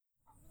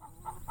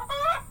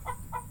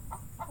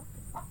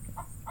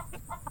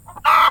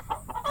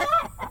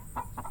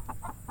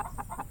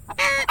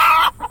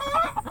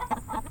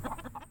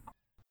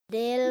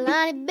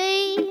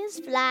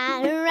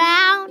flying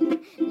around,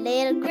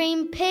 little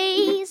green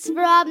peas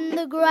from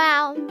the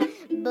ground,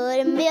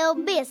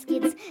 buttermilk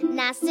biscuits,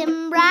 nice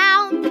and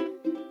brown.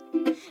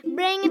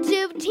 Bring it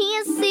to the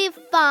Tennessee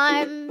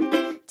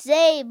farm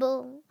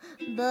table.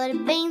 Butter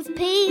beans,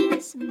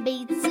 peas,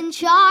 beets and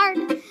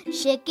chard,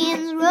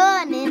 chickens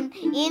running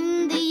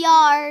in the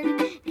yard,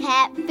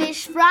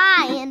 catfish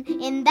frying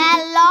in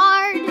that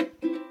lard.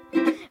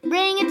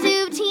 Bring it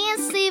to the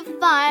Tennessee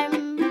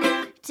farm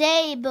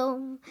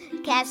table.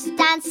 Cast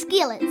iron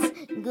skillets,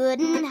 good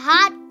and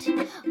hot.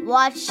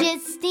 Watch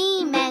it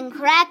steam and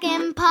crack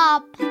and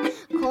pop.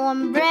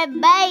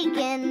 Cornbread,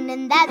 bacon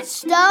in that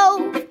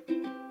stove.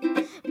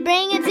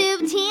 Bring it to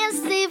the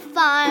Tennessee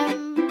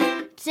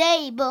farm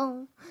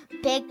table.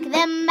 Pick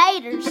them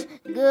maters,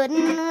 good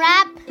and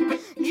ripe,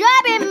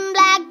 dropping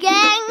black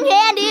and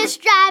candy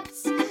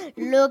stripes.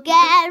 Look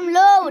at 'em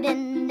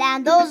loading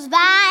down those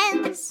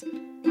vines.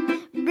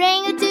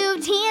 Bring it to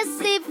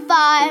Tennessee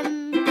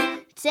farm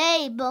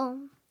table.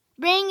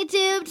 Bring it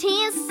to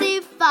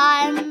Tennessee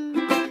farm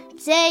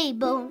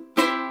table.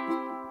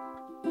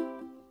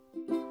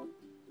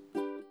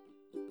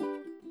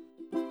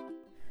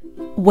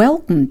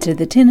 Welcome to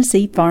the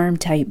Tennessee Farm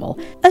Table,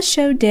 a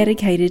show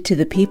dedicated to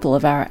the people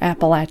of our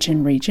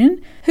Appalachian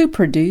region who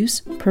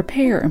produce,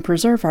 prepare, and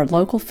preserve our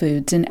local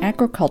foods and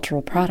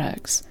agricultural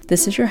products.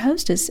 This is your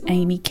hostess,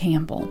 Amy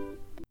Campbell.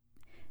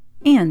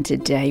 And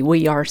today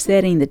we are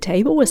setting the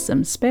table with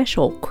some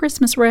special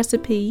Christmas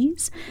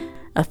recipes,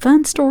 a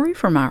fun story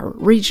from our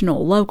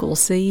regional local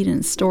seed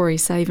and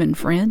story-saving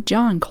friend,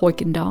 John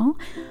Kuykendall,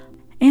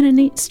 and a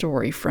neat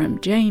story from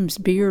James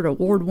Beard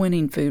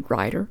award-winning food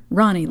writer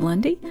Ronnie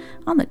Lundy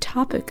on the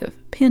topic of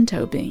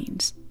pinto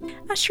beans.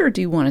 I sure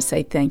do want to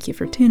say thank you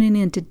for tuning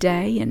in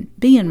today and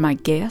being my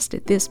guest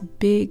at this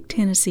big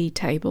Tennessee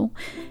table,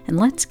 and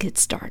let's get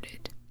started.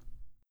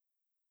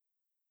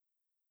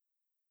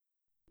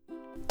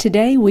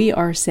 Today we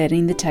are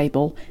setting the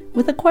table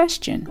with a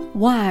question: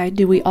 why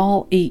do we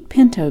all eat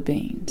pinto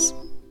beans?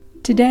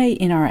 Today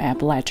in our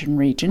Appalachian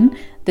region,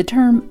 the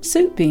term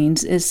soup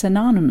beans is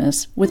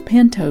synonymous with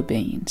pinto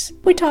beans.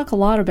 We talk a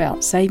lot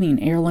about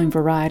saving heirloom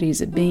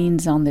varieties of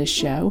beans on this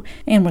show,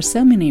 and with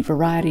so many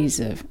varieties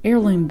of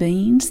heirloom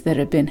beans that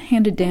have been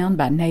handed down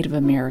by Native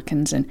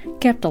Americans and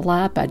kept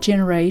alive by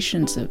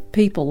generations of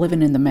people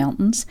living in the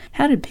mountains,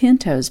 how did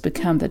pintos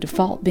become the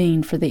default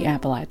bean for the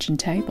Appalachian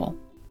table?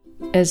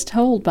 As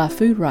told by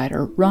food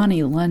writer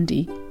Ronnie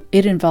Lundy,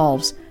 it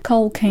involves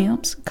coal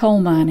camps, coal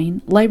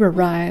mining, labor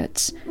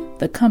riots,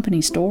 the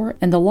company store,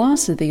 and the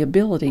loss of the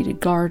ability to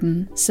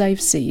garden,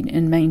 save seed,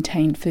 and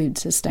maintain food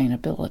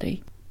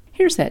sustainability.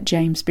 Here's that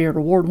James Beard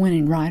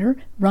award-winning writer,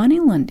 Ronnie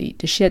Lundy,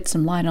 to shed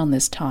some light on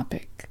this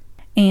topic.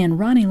 And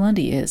Ronnie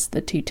Lundy is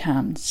the 2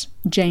 times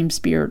James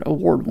Beard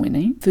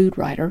award-winning food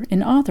writer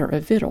and author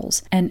of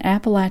Vittles, An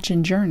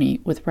Appalachian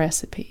Journey with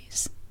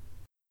Recipes.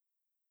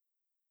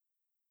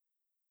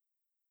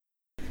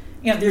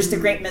 You know, there's the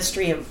great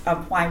mystery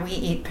of why we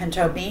eat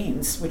pinto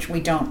beans, which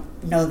we don't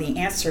know the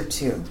answer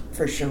to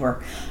for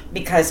sure,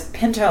 because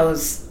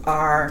pintos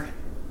are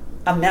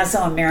a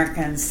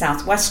Mesoamerican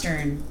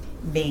southwestern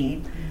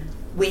bean.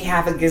 We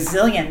have a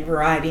gazillion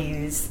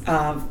varieties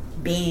of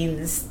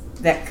beans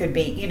that could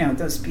be, you know,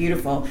 those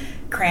beautiful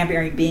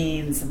cranberry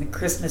beans and the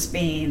Christmas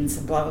beans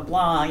and blah, blah,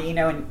 blah, you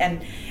know,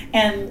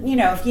 and you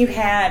know,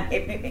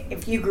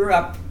 if you grew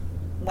up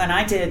when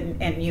I did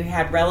and you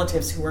had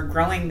relatives who were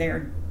growing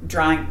their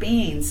dried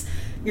beans,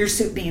 your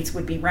soup beans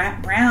would be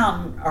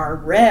brown or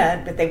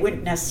red, but they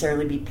wouldn't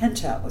necessarily be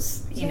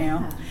pintos, you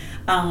know.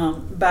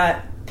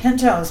 But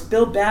pintos,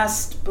 Bill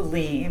Best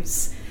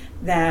believes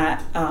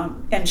that,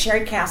 and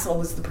Sherry Castle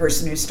was the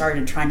person who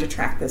started trying to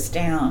track this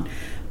down,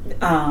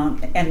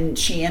 and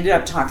she ended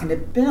up talking to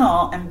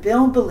Bill, and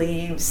Bill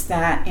believes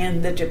that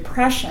in the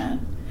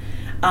Depression,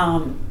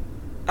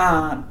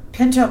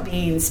 pinto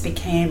beans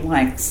became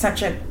like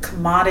such a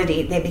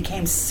commodity. They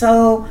became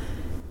so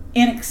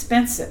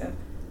inexpensive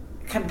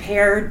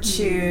compared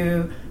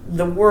to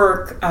the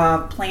work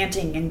of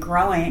planting and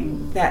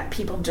growing that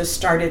people just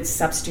started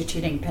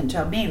substituting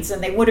pinto beans.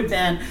 And they logically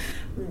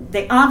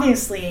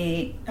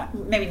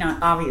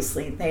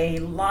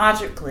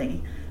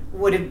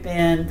would have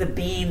been the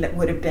bean that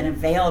would have been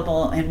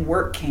available in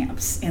work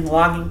camps, in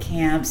logging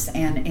camps,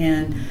 and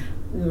in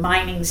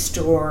mining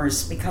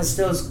stores, because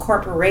those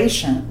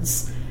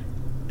corporations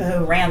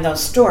who ran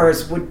those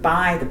stores would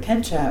buy the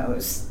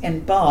pintos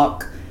in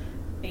bulk,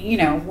 you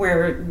know,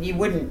 where you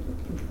wouldn't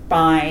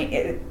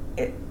buy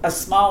a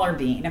smaller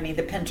bean. I mean,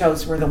 the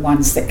pintos were the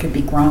ones that could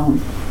be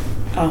grown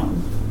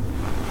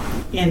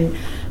in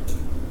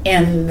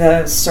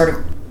the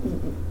sort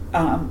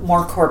of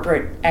more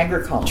corporate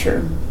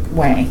agriculture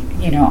way,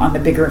 you know, on the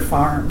bigger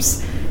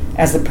farms,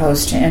 as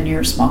opposed to in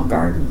your small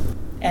garden.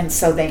 And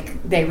so they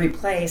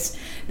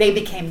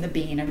became the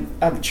bean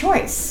of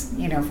choice,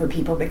 you know, for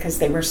people, because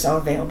they were so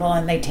available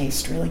and they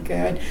taste really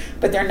good,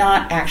 but they're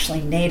not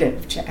actually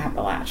native to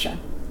Appalachia.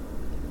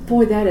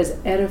 Boy, that is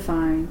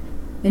edifying.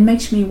 It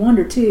makes me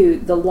wonder,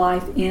 too, the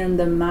life in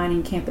the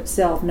mining camp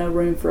itself. No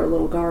room for a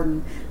little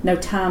garden, no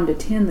time to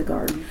tend the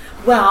garden.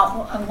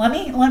 Well, let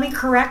me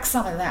correct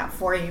some of that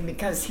for you,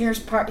 because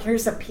here's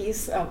a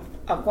piece of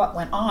what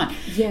went on.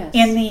 Yes.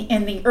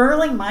 In the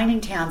early mining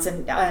towns,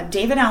 and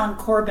David Allen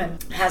Corbin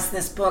has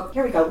this book.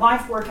 Here we go,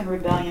 Life, Work, and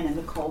Rebellion in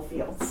the Coal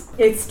Fields.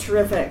 It's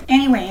terrific.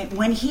 Anyway,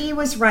 when he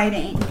was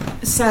writing,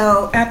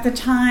 so at the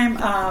time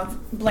of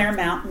Blair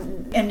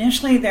Mountain,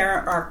 initially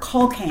there are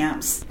coal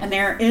camps, and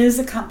there is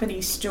a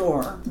company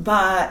store,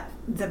 but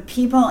the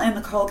people in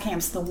the coal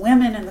camps, the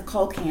women in the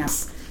coal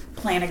camps,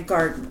 planted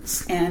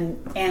gardens,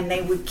 and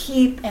they would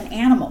keep an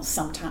animal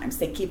sometimes.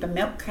 They keep a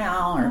milk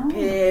cow or a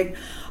pig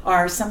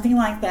or something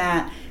like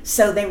that,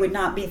 so they would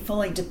not be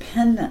fully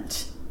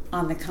dependent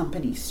on the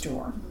company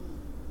store.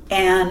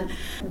 And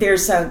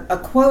there's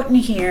a quote in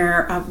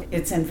here,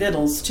 it's in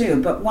Vittles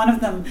too, but one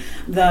of them,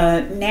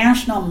 the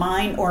national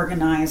mine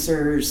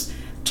organizers,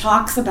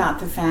 talks about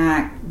the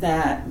fact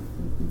that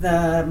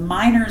the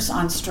miners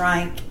on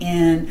strike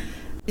in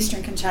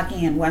Eastern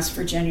Kentucky and West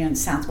Virginia and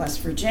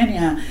Southwest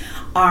Virginia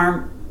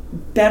are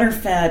better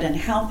fed and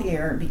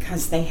healthier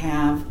because they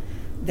have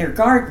their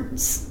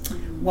gardens.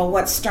 Well,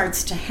 what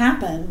starts to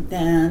happen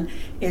then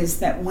is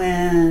that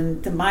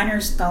when the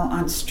miners go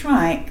on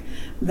strike,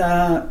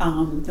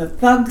 the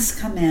thugs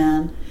come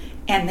in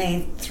and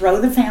they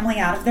throw the family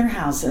out of their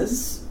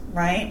houses,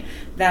 right?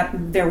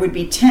 That there would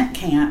be tent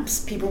camps.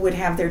 People would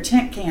have their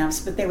tent camps,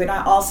 but they would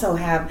also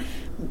have,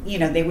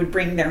 they would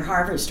bring their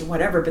harvest or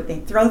whatever, but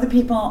they throw the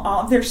people,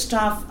 all of their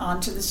stuff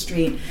onto the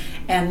street,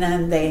 and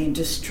then they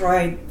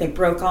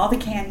broke all the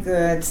canned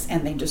goods,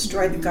 and they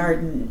destroyed the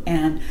garden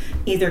and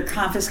either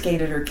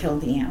confiscated or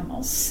killed the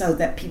animals so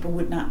that people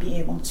would not be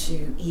able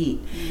to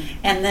eat.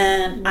 And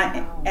then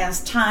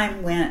as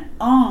time went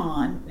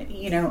on,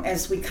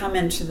 as we come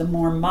into the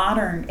more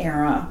modern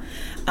era,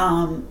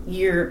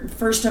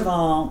 first of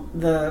all,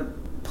 the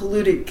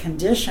polluted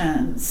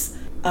conditions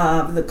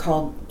of the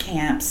coal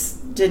camps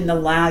didn't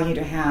allow you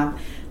to have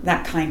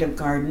that kind of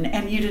garden,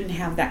 and you didn't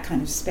have that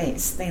kind of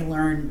space. They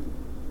learned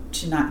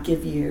to not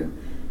give you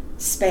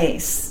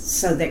space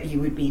so that you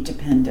would be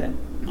dependent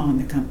on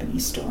the company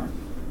store,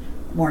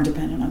 more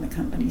dependent on the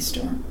company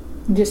store.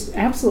 Just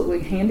absolutely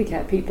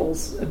handicap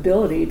people's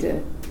ability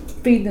to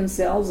feed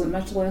themselves, and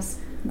much less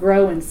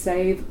grow and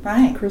save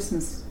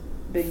Christmas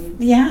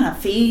beans. Yeah,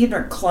 feed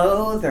or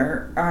clothe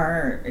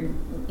or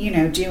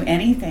do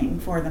anything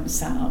for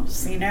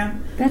themselves,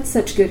 That's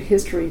such good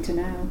history to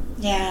know.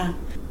 Yeah,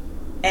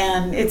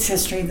 and it's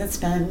history that's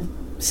been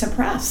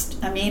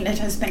suppressed. I mean, it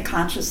has been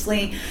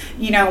consciously,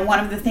 one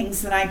of the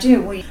things that I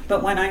do.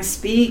 But when I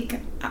speak,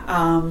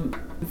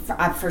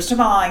 first of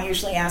all, I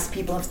usually ask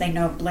people if they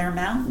know Blair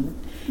Mountain.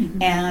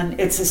 Mm-hmm. And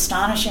it's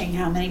astonishing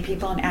how many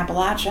people in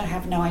Appalachia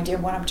have no idea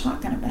what I'm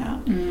talking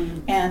about.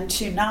 Mm.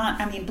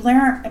 And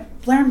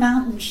Blair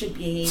Mountain should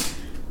be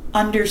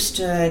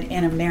understood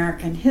in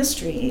American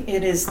history.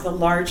 It is the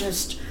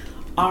largest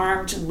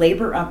armed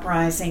labor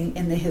uprising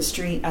in the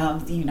history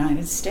of the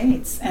United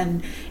States,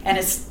 and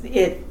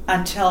it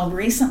until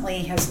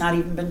recently has not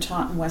even been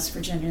taught in West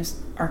Virginia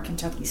or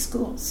Kentucky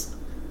schools.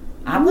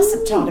 I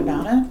wasn't taught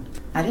about it.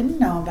 I didn't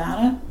know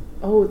about it.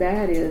 Oh,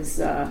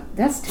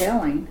 that's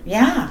telling.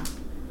 Yeah.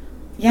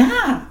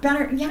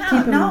 Better.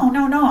 Yeah. No.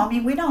 I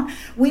mean, we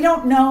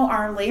don't know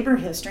our labor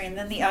history. And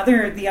then the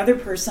other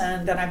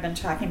person that I've been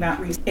talking about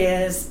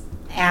is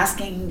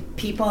asking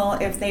people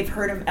if they've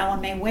heard of Ella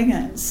Mae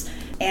Wiggins.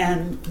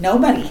 And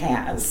nobody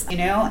has,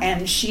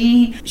 and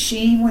she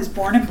was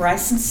born in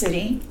Bryson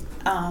City,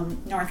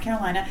 North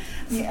Carolina.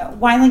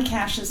 Wiley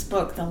Cash's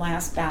book, The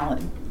Last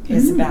Ballad,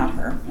 is about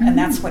her, and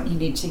that's what you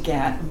need to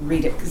get and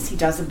read it, because he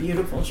does a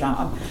beautiful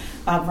job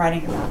of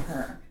writing about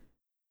her.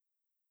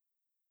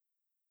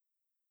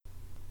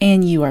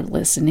 And you are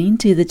listening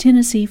to the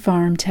Tennessee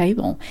Farm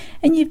Table,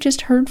 and you've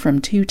just heard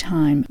from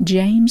two-time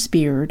James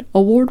Beard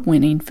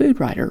award-winning food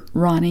writer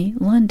Ronnie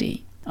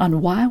Lundy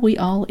on why we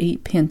all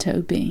eat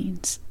pinto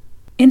beans.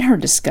 In her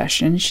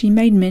discussion, she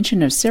made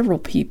mention of several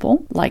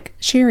people like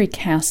Sherry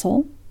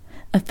Castle,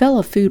 a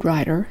fellow food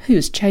writer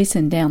who's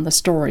chasing down the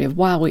story of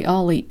why we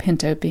all eat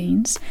pinto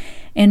beans,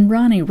 and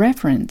Ronnie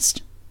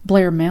referenced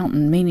Blair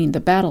Mountain, meaning the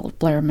Battle of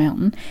Blair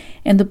Mountain,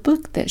 and the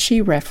book that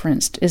she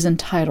referenced is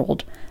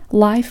entitled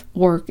Life,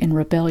 Work, and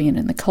Rebellion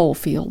in the Coal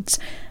Fields,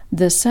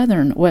 The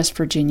Southern West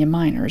Virginia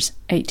Miners,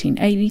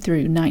 1880 through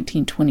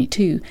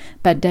 1922,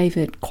 by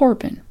David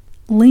Corbin.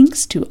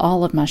 Links to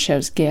all of my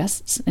show's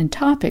guests and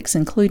topics,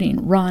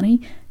 including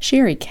Ronnie,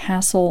 Sherry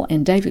Castle,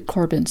 and David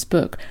Corbin's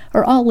book,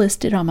 are all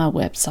listed on my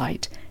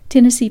website,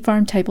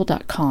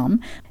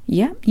 TennesseeFarmTable.com.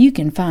 Yep, you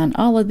can find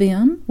all of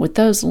them with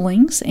those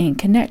links and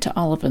connect to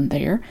all of them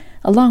there,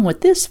 along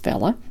with this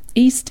fella,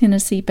 East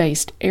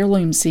Tennessee-based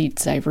heirloom seed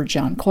saver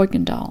John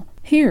Kuykendall.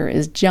 Here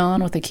is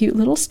John with a cute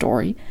little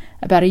story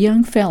about a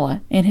young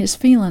fella and his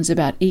feelings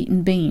about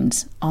eating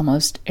beans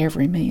almost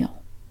every meal.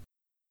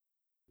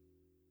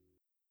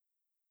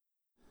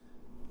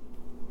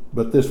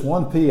 But this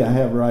one pea I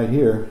have right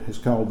here is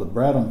called the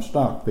Bradham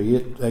stock pea.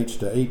 It dates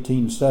to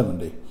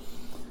 1870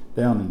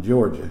 down in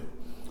Georgia.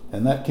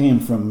 And that came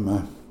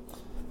from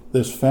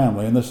this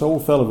family. And this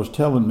old fellow was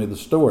telling me the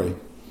story.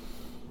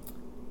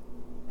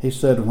 He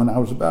said when I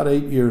was about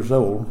 8 years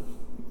old,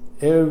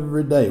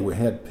 every day we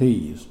had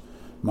peas.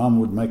 Mom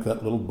would make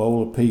that little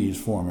bowl of peas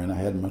for me, and I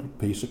had a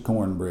piece of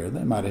cornbread.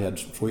 They might have had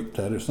some sweet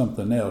potato or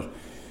something else.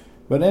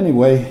 But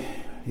anyway,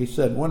 he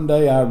said one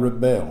day I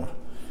rebelled.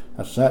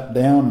 I sat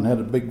down and had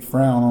a big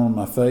frown on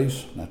my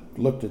face. And I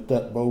looked at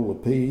that bowl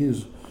of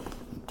peas,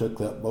 and took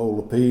that bowl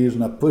of peas,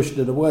 and I pushed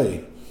it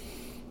away.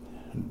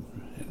 And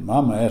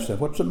Mama asked,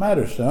 "What's the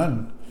matter,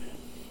 son?"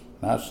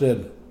 And I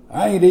said,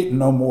 "I ain't eating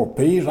no more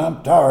peas.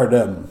 I'm tired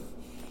of them."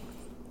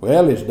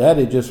 Well, his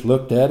daddy just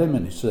looked at him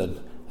and he said,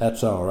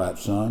 "That's all right,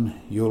 son.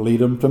 You'll eat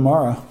them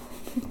tomorrow."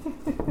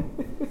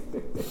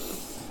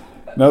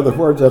 In other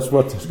words, that's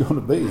what it's going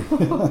to be.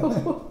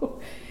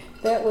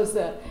 That was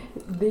the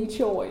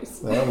choice.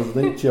 That was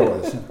the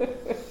choice.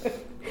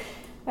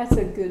 That's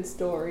a good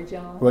story,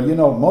 John.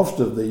 Well, most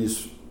of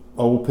these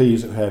old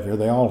peas that we have here,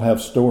 they all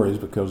have stories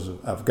because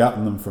I've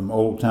gotten them from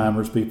old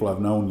timers, people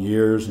I've known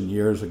years and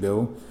years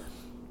ago.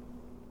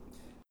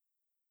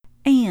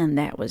 And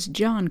that was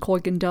John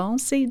Kuykendall,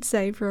 seed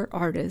saver,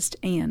 artist,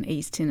 and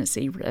East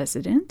Tennessee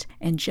resident.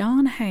 And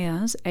John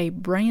has a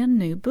brand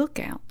new book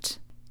out.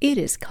 It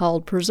is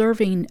called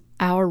Preserving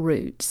Our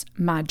Roots,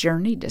 My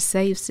Journey to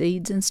Save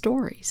Seeds and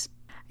Stories.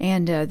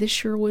 And this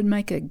sure would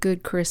make a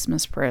good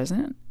Christmas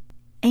present.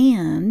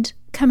 And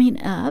coming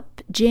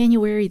up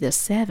January the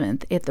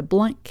 7th at the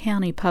Blount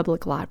County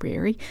Public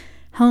Library,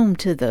 home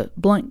to the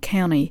Blount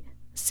County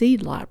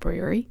Seed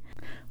Library,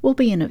 will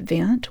be an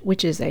event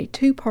which is a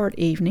 2-part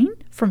evening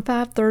from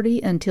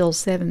 5:30 until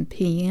 7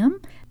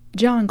 p.m.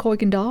 John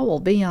Kuykendall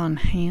will be on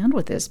hand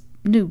with his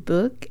new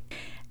book,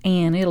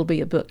 and it'll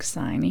be a book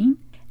signing.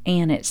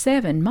 And at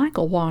 7,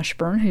 Michael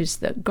Washburn, who's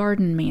the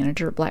garden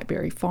manager at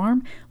Blackberry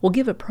Farm, will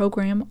give a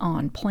program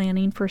on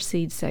planning for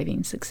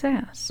seed-saving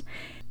success.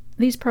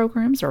 These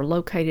programs are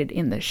located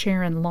in the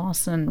Sharon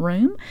Lawson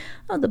Room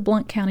of the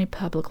Blount County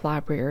Public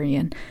Library.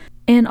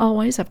 And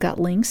always, I've got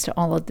links to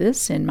all of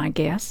this and my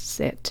guests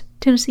at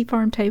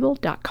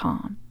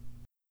TennesseeFarmTable.com.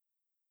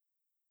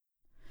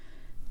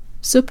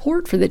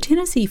 Support for the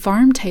Tennessee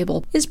Farm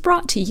Table is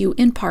brought to you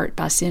in part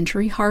by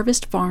Century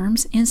Harvest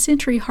Farms and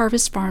Century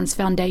Harvest Farms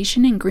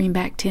Foundation in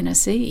Greenback,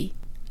 Tennessee.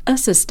 A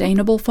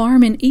sustainable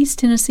farm in East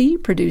Tennessee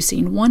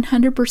producing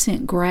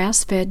 100%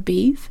 grass-fed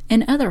beef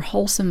and other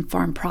wholesome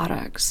farm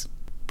products.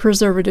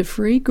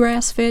 Preservative-free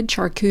grass-fed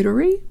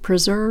charcuterie,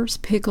 preserves,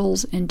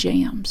 pickles, and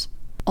jams.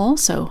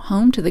 Also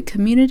home to the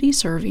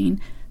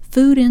community-serving,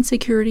 food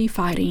insecurity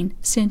fighting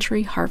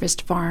Century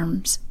Harvest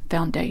Farms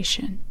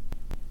Foundation.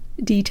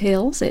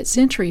 Details at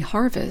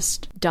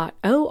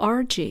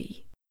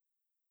centuryharvest.org.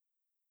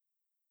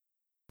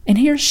 And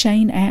here's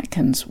Shane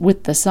Atkins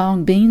with the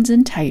song Beans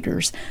and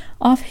Taters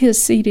off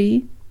his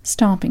CD,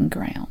 Stomping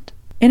Ground.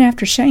 And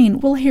after Shane,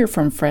 we'll hear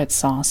from Fred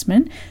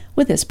Sauceman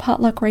with his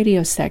Potluck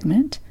Radio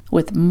segment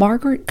with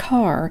Margaret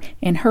Carr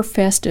and her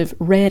festive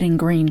red and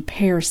green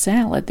pear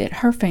salad that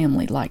her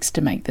family likes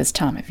to make this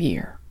time of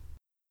year.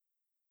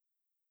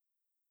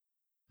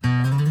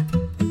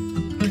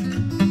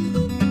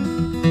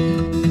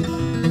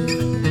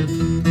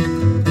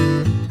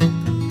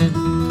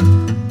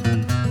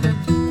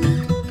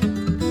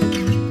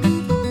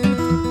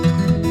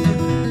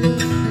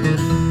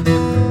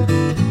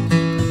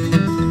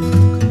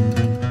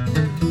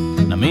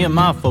 Me and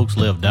my folks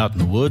lived out in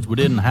the woods. We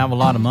didn't have a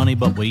lot of money,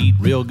 but we eat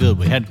real good.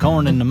 We had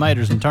corn and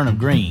tomatoes and turnip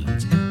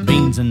greens,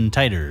 beans and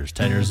taters,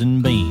 taters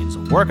and beans.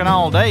 Working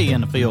all day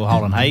in the field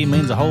hauling hay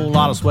means a whole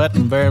lot of sweat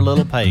and very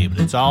little pay, but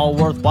it's all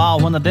worthwhile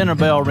when the dinner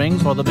bell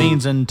rings for the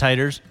beans and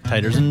taters,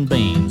 taters and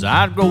beans.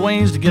 I'd grow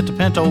wings to get the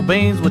pinto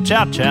beans with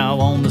chow-chow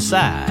on the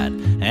side,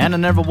 and I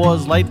never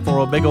was late for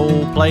a big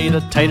old plate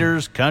of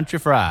taters country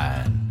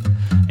fried.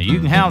 You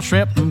can have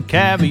shrimp and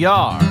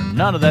caviar.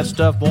 None of that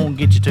stuff won't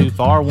get you too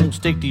far. Won't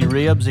stick to your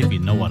ribs if you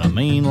know what I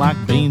mean. Like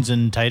beans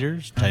and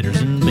taters, taters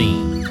and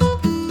beans.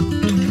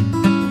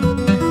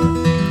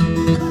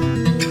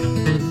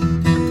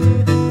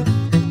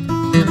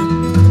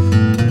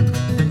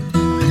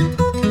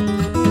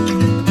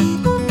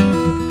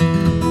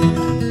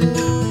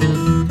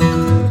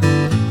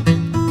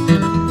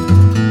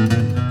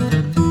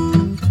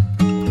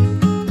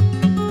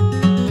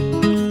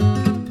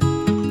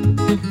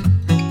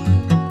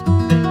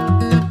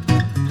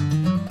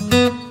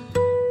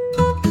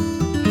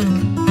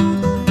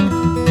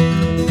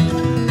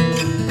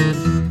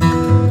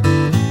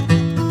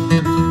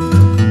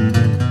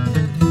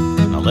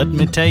 Let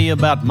me tell you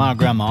about my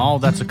grandma,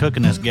 that's the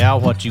cookin'est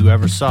gal what you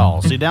ever saw.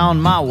 See, down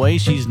my way,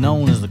 she's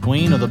known as the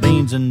queen of the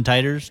beans and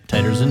taters,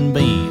 taters and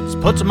beans.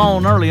 Puts them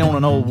on early on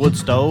an old wood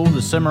stove,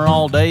 they simmer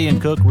all day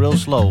and cook real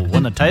slow.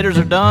 When the taters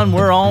are done,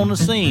 we're on the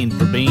scene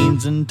for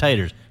beans and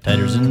taters,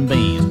 taters and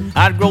beans.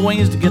 I'd grow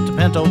wings to get the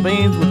pinto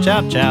beans with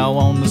chow-chow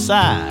on the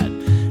side,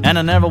 and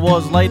I never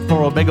was late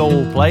for a big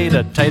old plate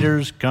of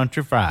taters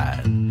country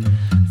fried.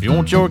 If you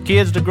want your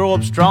kids to grow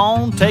up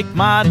strong, take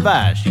my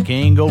advice, you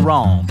can't go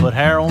wrong. Put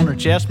hair on their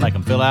chest, make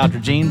them fill out their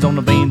jeans on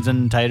the beans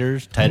and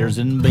taters, taters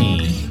and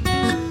beans.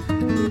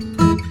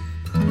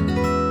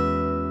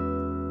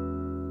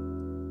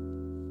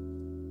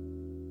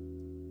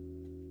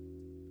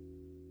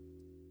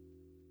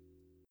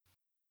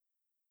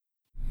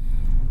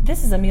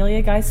 This is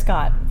Amelia Guy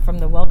Scott from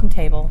the Welcome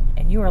Table,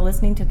 and you are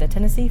listening to the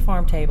Tennessee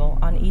Farm Table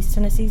on East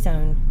Tennessee's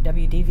own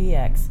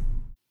WDVX.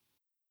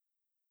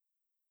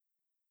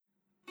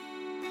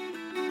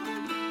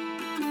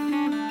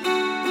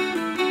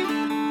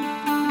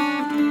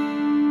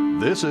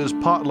 This is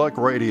Potluck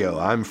Radio.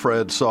 I'm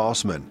Fred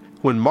Sauceman.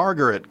 When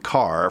Margaret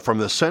Carr from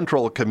the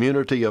central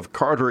community of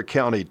Carter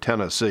County,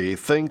 Tennessee,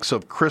 thinks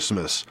of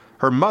Christmas,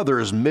 her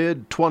mother's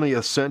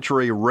mid-20th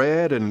century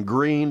red and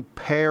green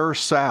pear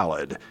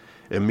salad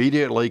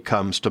immediately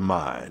comes to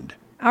mind.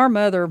 Our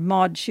mother,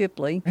 Maud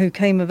Shipley, who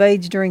came of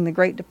age during the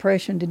Great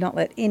Depression, did not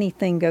let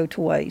anything go to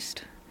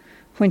waste.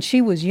 When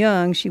she was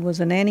young, she was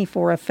a nanny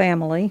for a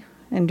family,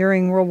 and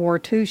during World War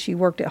II, she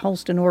worked at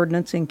Holston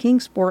Ordnance in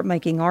Kingsport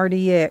making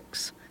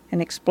RDX,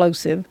 an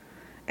explosive,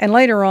 and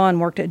later on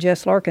worked at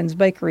Jess Larkin's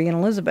Bakery in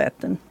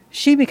Elizabethton.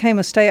 She became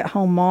a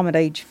stay-at-home mom at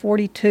age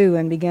 42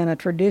 and began a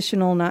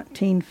traditional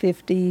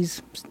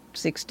 1950s,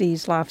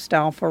 60s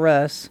lifestyle for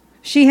us.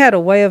 She had a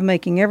way of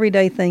making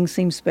everyday things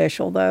seem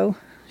special, though.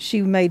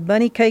 She made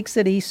bunny cakes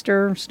at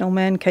Easter,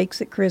 snowman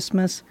cakes at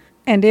Christmas,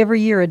 and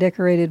every year a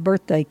decorated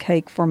birthday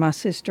cake for my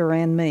sister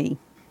and me.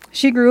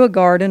 She grew a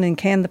garden and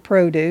canned the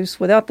produce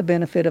without the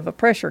benefit of a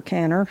pressure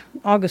canner.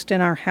 August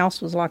in our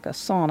house was like a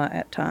sauna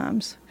at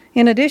times.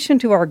 In addition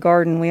to our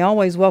garden, we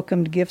always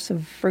welcomed gifts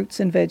of fruits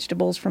and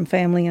vegetables from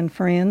family and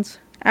friends.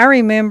 I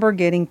remember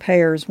getting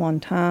pears one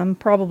time,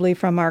 probably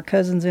from our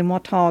cousins in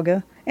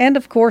Watauga, and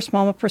of course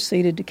Mama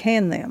proceeded to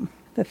can them.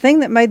 The thing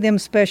that made them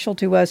special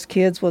to us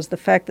kids was the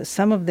fact that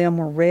some of them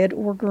were red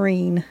or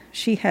green.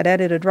 She had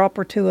added a drop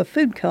or two of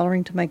food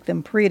coloring to make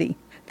them pretty.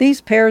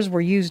 These pears were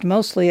used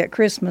mostly at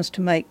Christmas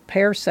to make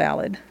pear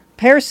salad.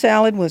 Pear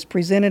salad was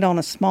presented on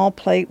a small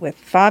plate with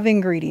 5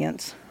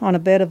 ingredients. On a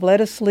bed of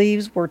lettuce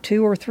leaves were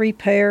 2 or 3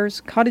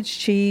 pears, cottage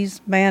cheese,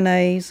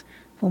 mayonnaise.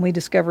 When we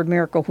discovered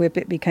Miracle Whip,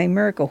 it became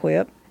Miracle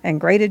Whip, and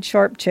grated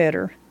sharp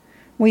cheddar.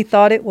 We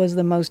thought it was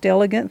the most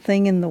elegant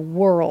thing in the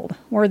world,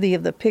 worthy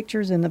of the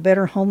pictures in the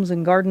Better Homes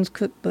and Gardens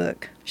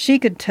cookbook. She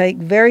could take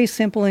very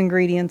simple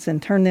ingredients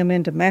and turn them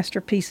into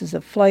masterpieces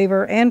of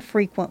flavor and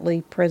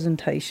frequently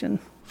presentation.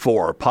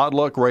 For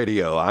Potluck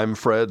Radio, I'm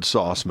Fred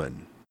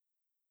Sauceman.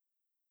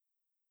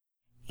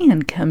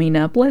 And coming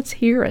up, let's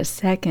hear a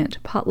second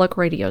Potluck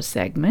Radio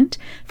segment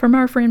from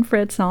our friend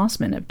Fred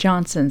Sauceman of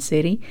Johnson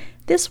City.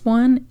 This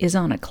one is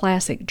on a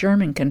classic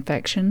German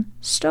confection,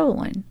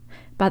 Stollen,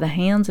 by the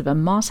hands of a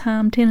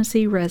Mossheim,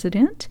 Tennessee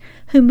resident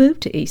who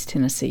moved to East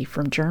Tennessee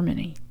from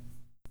Germany.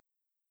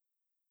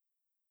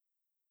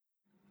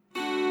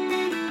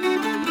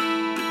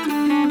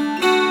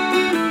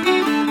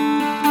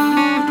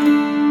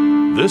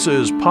 This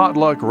is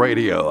Potluck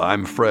Radio.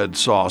 I'm Fred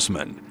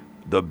Sauceman.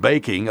 The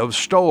baking of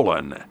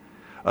Stollen.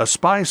 A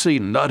spicy,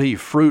 nutty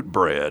fruit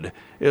bread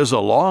is a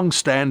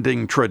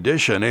long-standing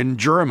tradition in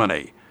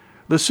Germany.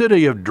 The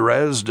city of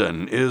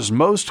Dresden is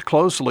most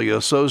closely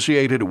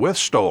associated with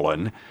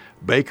Stollen.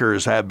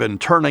 Bakers have been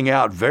turning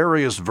out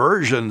various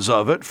versions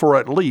of it for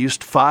at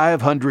least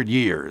 500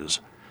 years.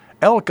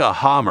 Elke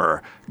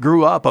Hammer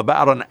grew up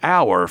about an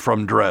hour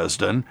from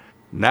Dresden.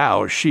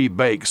 Now she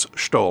bakes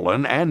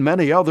Stollen and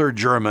many other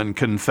German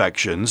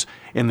confections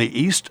in the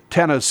East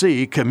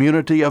Tennessee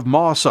community of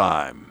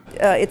Mossheim.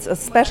 It's a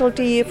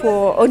specialty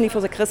only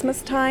for the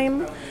Christmas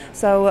time.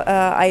 So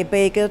I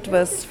bake it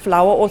with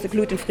flour, also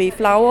gluten-free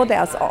flour.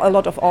 There's a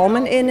lot of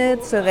almond in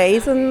it, the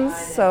raisins,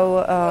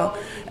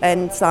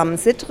 and some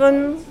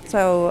citron.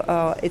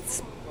 So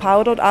it's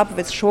powdered up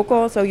with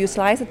sugar. So you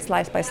slice it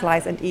slice by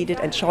slice and eat it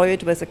and enjoy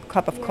it with a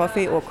cup of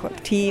coffee or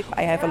tea.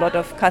 I have a lot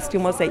of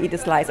customers, they eat a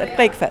slice at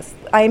breakfast.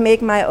 I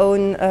make my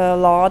own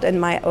lard and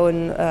my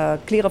own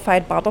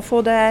clarified butter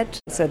for that.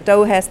 The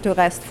dough has to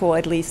rest for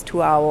at least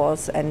 2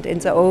 hours, and in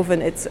the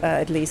oven it's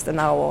at least an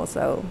hour or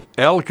so.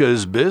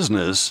 Elke's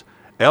business,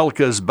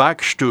 Elke's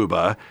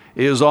Backstube,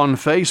 is on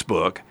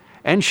Facebook,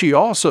 and she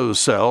also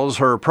sells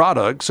her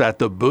products at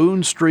the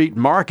Boone Street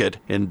Market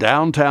in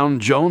downtown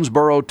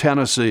Jonesboro,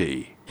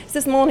 Tennessee.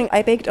 This morning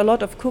I baked a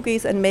lot of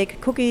cookies and make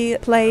cookie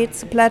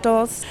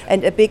platters,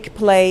 and a big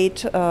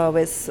plate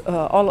with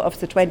all of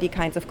the 20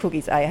 kinds of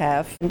cookies I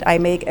have. And I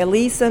make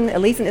Eliesen.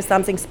 Eliesen is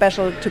something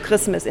special to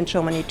Christmas in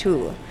Germany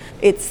too.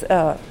 It's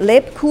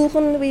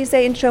Lebkuchen, we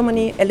say in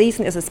Germany.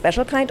 Eliesen is a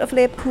special kind of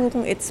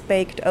Lebkuchen. It's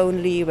baked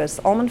only with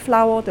almond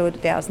flour, though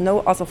there's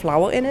no other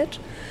flour in it.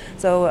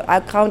 So I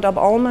ground up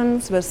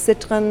almonds with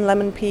citron,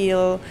 lemon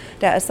peel.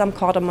 There is some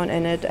cardamom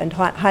in it and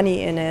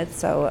honey in it,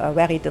 so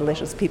very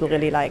delicious. People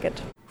really like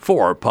it.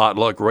 For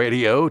Potluck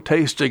Radio,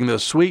 tasting the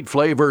sweet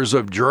flavors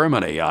of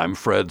Germany, I'm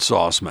Fred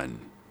Sauceman.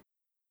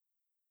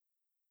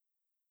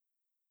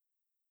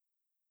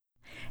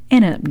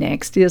 And up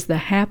next is the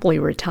happily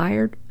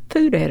retired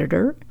food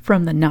editor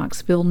from the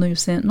Knoxville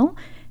News Sentinel,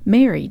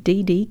 Mary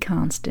D.D.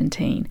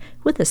 Constantine,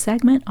 with a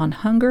segment on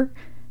hunger,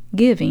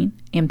 giving,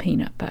 and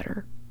peanut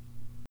butter.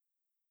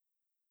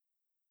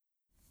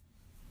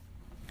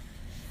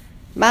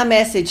 My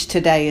message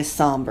today is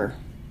somber.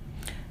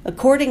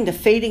 According to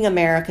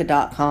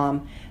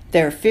FeedingAmerica.com,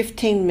 there are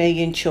 15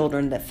 million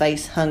children that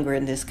face hunger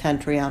in this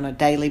country on a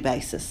daily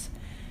basis.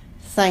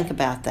 Think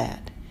about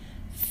that.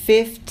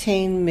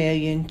 15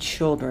 million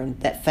children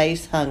that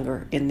face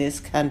hunger in this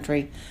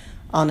country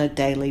on a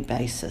daily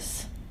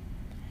basis.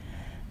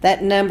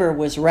 That number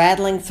was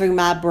rattling through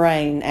my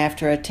brain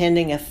after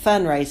attending a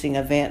fundraising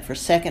event for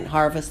Second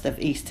Harvest of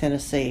East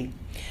Tennessee.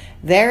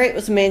 There it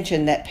was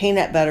mentioned that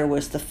peanut butter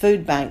was the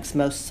food bank's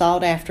most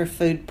sought-after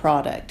food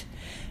product.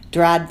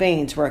 Dried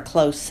beans were a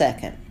close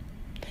second.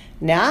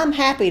 Now, I'm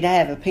happy to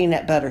have a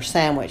peanut butter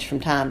sandwich from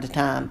time to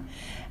time,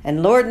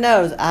 and Lord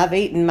knows I've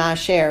eaten my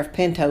share of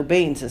pinto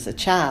beans as a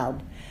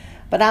child,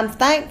 but I'm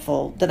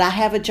thankful that I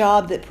have a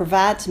job that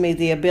provides me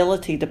the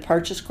ability to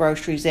purchase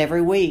groceries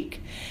every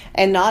week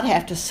and not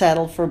have to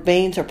settle for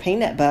beans or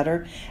peanut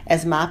butter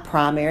as my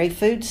primary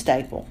food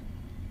staple.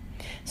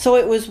 So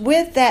it was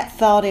with that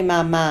thought in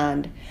my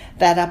mind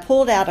that I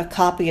pulled out a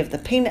copy of the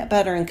Peanut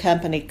Butter and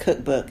Company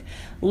cookbook,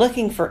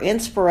 looking for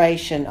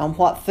inspiration on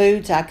what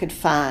foods I could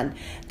find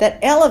that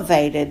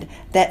elevated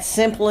that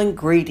simple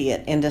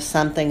ingredient into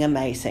something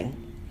amazing.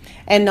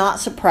 And not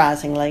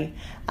surprisingly,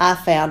 I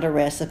found a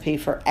recipe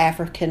for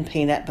African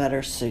peanut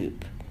butter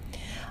soup.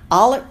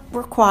 All it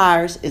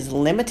requires is a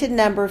limited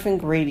number of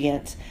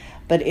ingredients,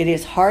 but it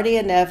is hearty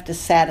enough to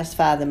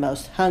satisfy the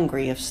most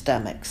hungry of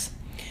stomachs.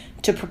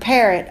 To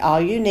prepare it, all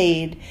you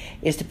need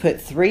is to put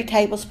 3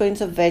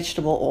 tablespoons of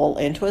vegetable oil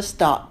into a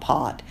stock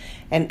pot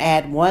and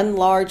add 1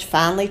 large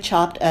finely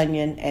chopped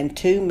onion and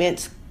 2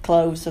 minced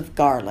cloves of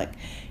garlic.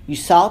 You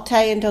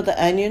saute until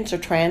the onions are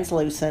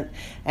translucent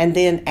and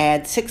then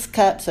add 6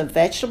 cups of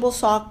vegetable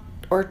stock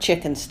or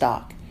chicken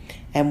stock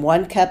and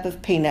 1 cup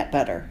of peanut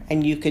butter,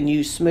 and you can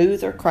use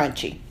smooth or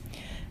crunchy.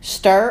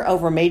 Stir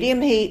over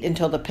medium heat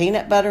until the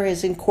peanut butter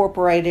is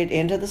incorporated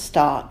into the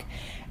stock,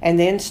 and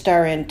then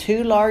stir in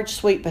 2 large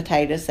sweet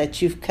potatoes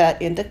that you've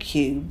cut into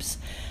cubes,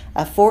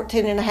 a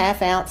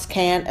 14.5-ounce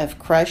can of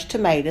crushed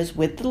tomatoes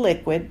with the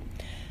liquid,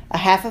 a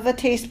half of a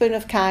teaspoon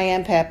of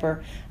cayenne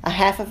pepper, a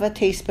half of a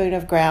teaspoon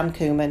of ground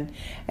cumin,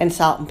 and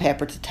salt and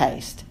pepper to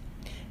taste.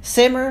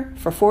 Simmer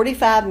for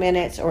 45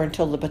 minutes or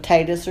until the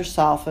potatoes are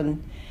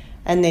softened,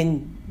 and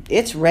then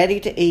it's ready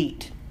to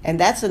eat, and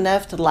that's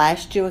enough to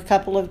last you a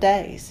couple of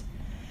days.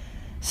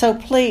 So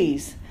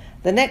please,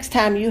 the next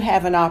time you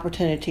have an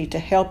opportunity to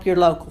help your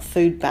local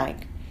food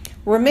bank,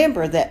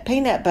 remember that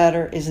peanut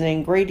butter is an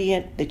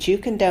ingredient that you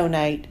can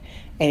donate,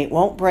 and it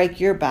won't break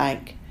your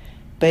bank,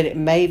 but it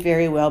may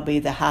very well be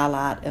the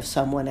highlight of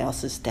someone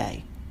else's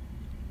day.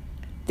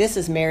 This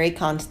is Mary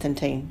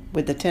Constantine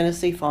with the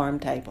Tennessee Farm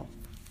Table.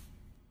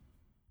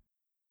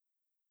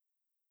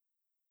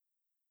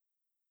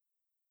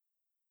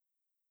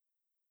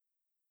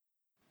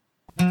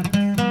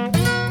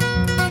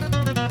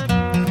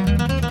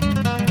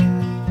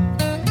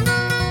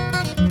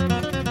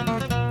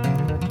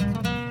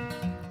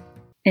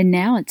 And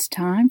now it's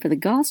time for the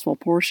gospel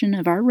portion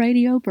of our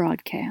radio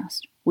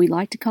broadcast. We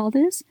like to call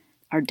this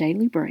our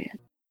daily bread.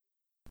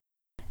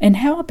 And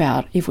how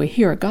about if we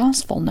hear a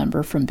gospel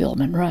number from Bill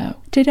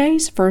Monroe?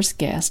 Today's first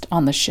guest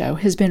on the show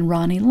has been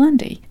Ronnie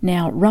Lundy.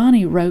 Now,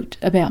 Ronnie wrote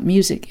about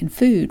music and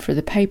food for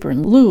the paper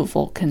in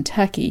Louisville,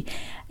 Kentucky,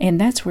 and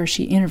that's where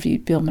she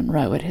interviewed Bill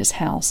Monroe at his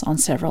house on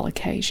several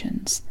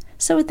occasions.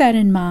 So with that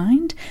in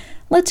mind,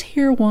 let's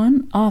hear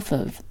one off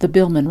of the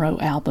Bill Monroe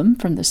album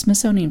from the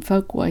Smithsonian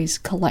Folkways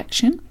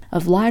collection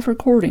of live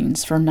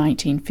recordings from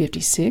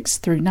 1956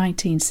 through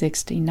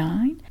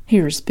 1969.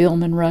 Here's Bill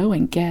Monroe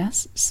and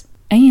guests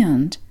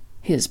and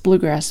his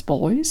Bluegrass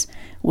Boys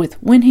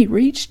with When He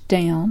Reached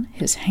Down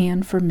His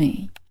Hand for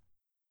Me.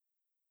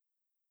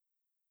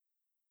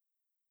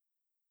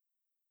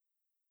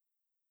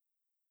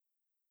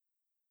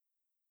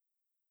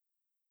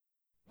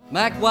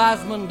 Mac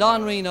Wiseman,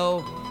 Don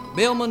Reno,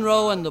 Bill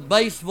Monroe, and the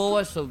bass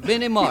voice of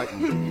Benny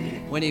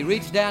Martin, When He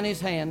Reached Down His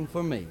Hand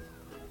for Me.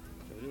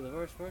 Shall we do the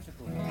verse first?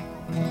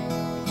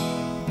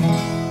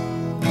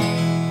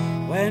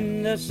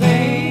 When the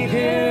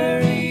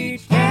Savior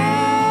reached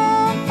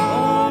down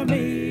for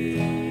me,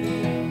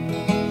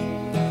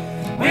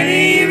 when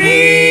He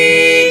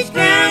reached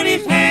down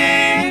His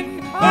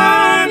hand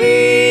for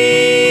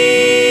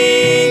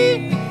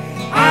me,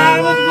 I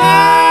was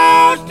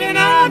lost and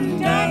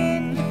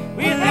undone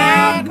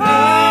without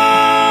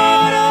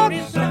God or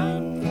His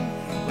Son.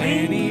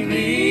 When He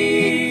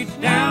reached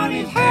down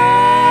His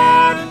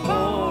hand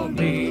for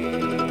me,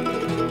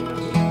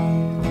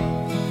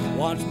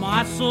 once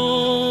my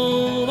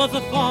soul was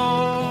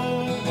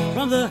afar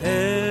from the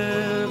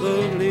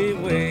heavenly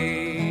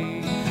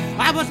way.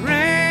 I was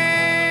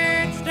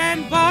wretched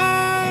and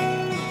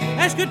far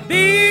as could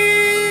be,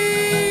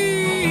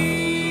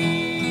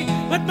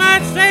 but my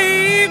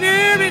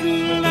Savior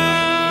in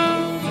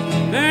love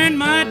turned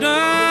my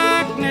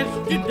darkness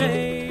to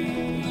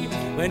day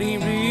when He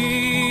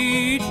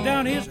reached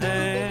down His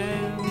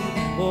hand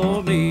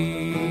for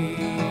me.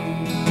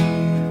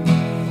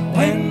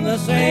 When the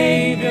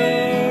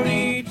Savior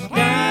reached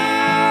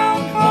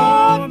down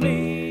for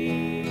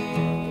me,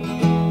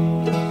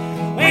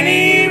 when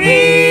He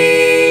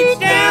reached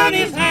down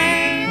His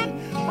hand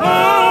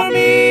for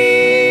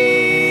me,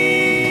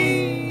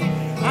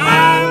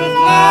 I was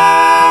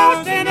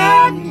lost and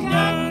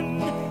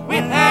undone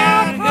without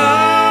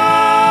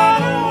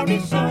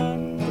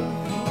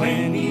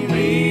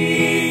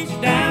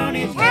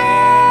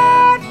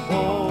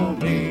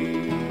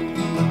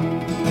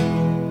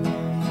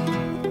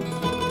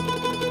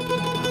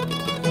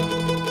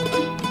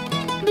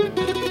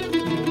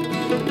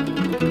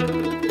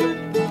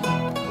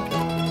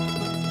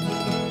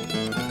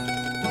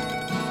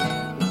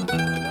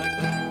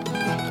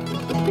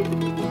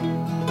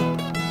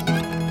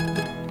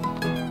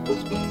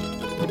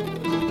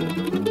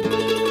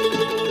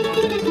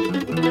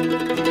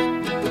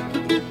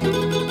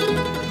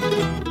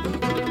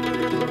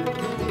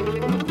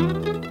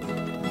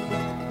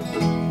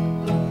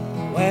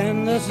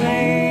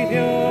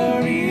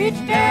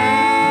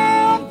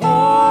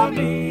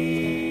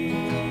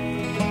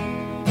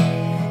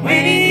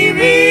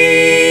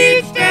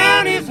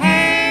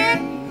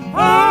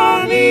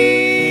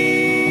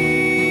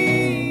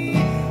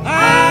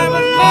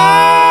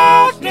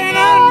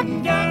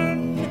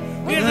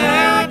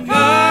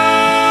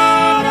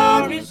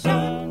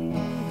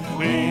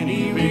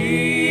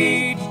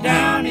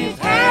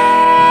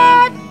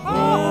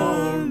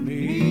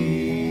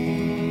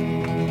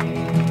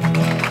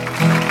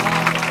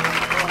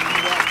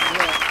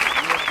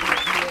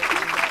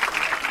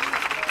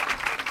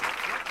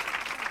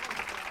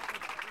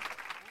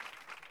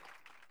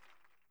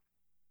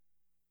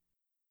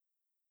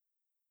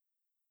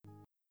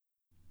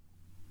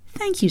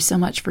Thank you so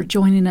much for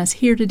joining us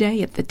here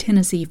today at the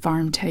Tennessee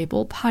Farm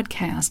Table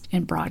podcast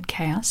and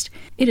broadcast.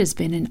 It has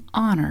been an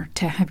honor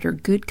to have your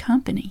good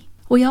company.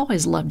 We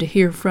always love to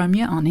hear from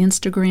you on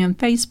Instagram,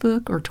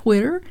 Facebook, or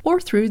Twitter, or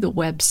through the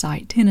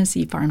website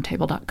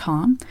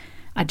TennesseeFarmTable.com.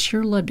 I'd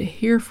sure love to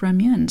hear from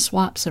you and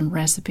swap some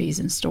recipes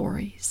and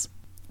stories.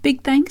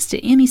 Big thanks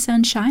to Emmy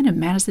Sunshine of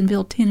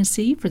Madisonville,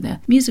 Tennessee for the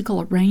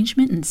musical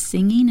arrangement and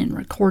singing and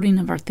recording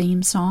of our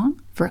theme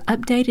song. For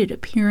updated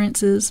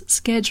appearances,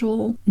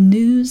 schedule,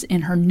 news,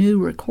 and her new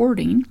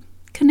recording,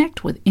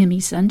 connect with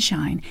Emmy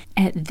Sunshine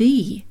at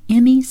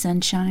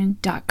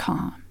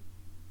theemmysunshine.com.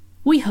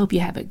 We hope you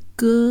have a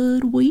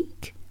good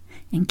week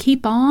and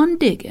keep on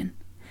digging.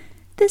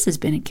 This has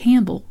been a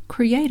Campbell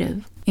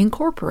Creative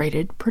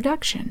Incorporated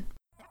production.